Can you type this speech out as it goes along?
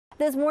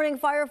This morning,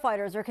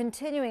 firefighters are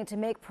continuing to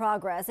make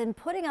progress in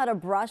putting out a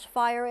brush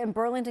fire in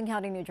Burlington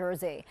County, New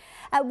Jersey.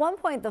 At one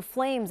point, the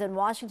flames in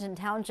Washington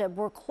Township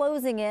were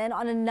closing in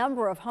on a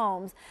number of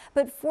homes,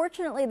 but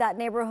fortunately that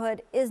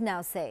neighborhood is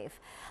now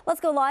safe.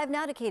 Let's go live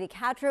now to Katie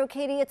Catro.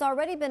 Katie, it's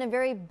already been a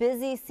very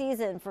busy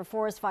season for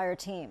forest fire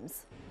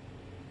teams.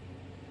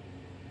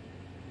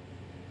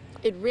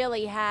 It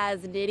really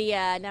has,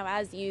 Nydia. Now,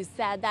 as you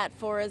said, that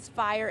forest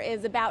fire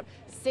is about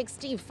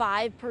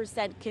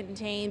 65%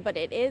 contained, but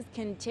it is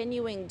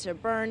continuing to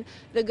burn.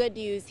 The good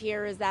news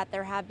here is that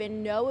there have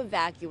been no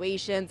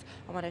evacuations.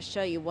 I want to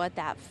show you what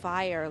that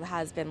fire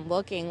has been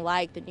looking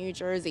like. The New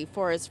Jersey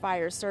Forest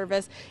Fire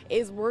Service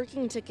is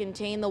working to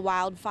contain the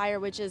wildfire,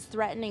 which is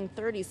threatening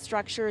 30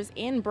 structures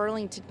in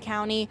Burlington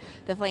County.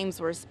 The flames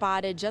were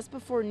spotted just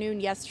before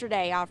noon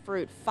yesterday off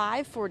Route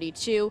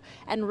 542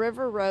 and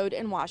River Road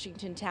in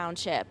Washington Township.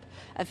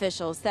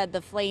 Officials said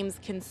the flames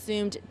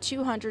consumed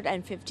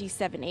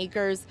 257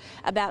 acres.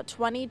 About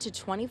 20 to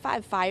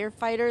 25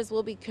 firefighters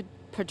will be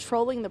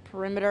patrolling the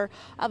perimeter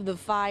of the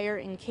fire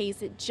in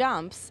case it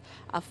jumps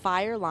a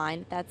fire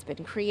line that's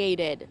been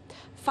created.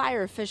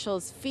 Fire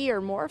officials fear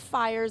more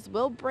fires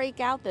will break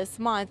out this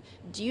month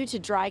due to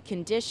dry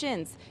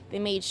conditions. They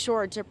made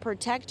sure to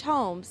protect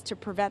homes to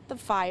prevent the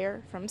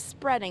fire from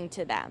spreading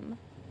to them.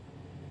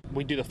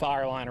 We do the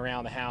fire line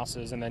around the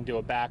houses and then do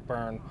a back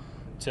burn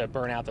to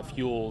burn out the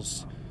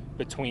fuels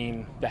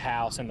between the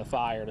house and the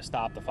fire to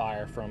stop the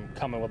fire from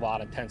coming with a lot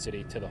of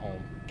intensity to the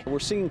home. We're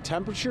seeing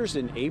temperatures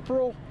in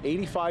April,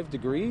 85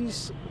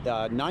 degrees,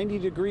 90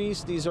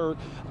 degrees. These are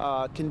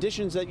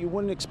conditions that you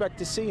wouldn't expect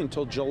to see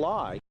until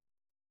July.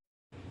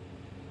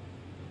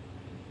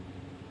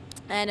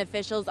 And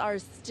officials are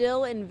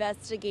still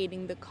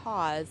investigating the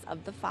cause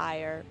of the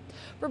fire.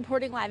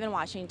 Reporting live in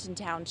Washington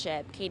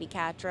Township, Katie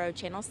Catro,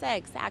 Channel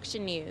 6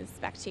 Action News.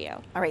 Back to you.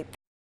 All right.